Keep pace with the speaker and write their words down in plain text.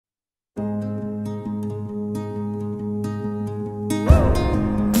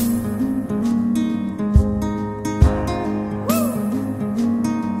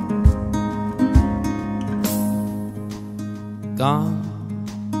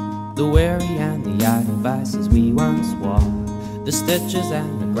the weary and the idle vices we once wore, the stitches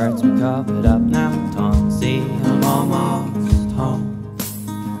and regrets we covered up now torn. See, I'm almost home,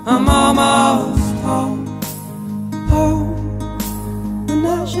 I'm almost home, home. And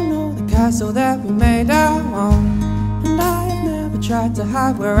as you know, the castle that we made our own, and I have never tried to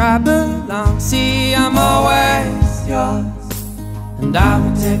hide where I belong. See, I'm always yours, and I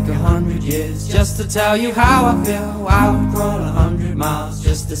would take 100 years just to tell you how I feel. I would crawl 100 miles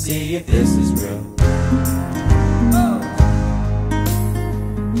just to see if this is real.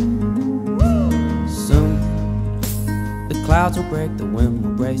 Soon, the clouds will break, the wind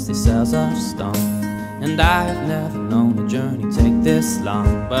will brace these sails of stone, and I have never known a journey take this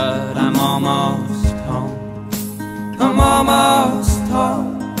long. But I'm almost home, I'm almost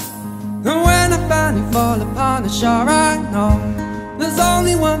home. And when I finally fall upon the shore, I know there's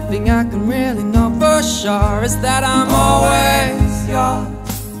only one thing I can really know for sure, is that I'm always yours.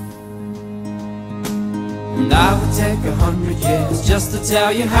 And I would take 100 years just to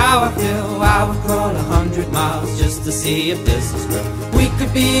tell you how I feel. I would crawl 100 miles just to see if this is real. We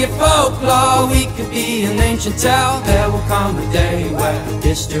could be a folklore, we could be an ancient tale. There will come a day where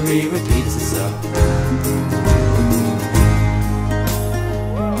history repeats itself.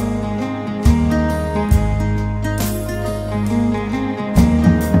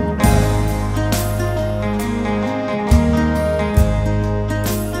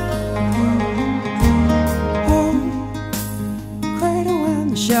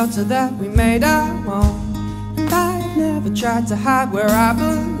 Shelter that we made our own, and I've never tried to hide where I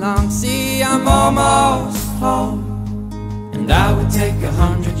belong. See, I'm almost home, and I would take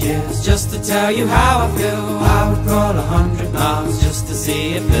 100 years just to tell you how I feel. I would crawl 100 miles just to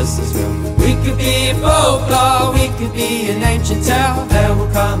see if this is real. We could be a folklore, we could be an ancient tale. There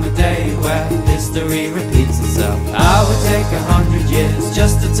will come a day where history repeats itself. I would take 100 years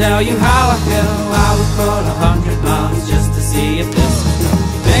just to tell you how I feel. I would crawl 100 miles just to see if this is real.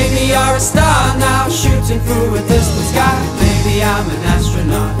 Maybe you're a star now, shooting through a distant sky. Maybe I'm an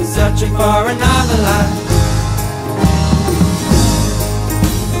astronaut, searching for another life.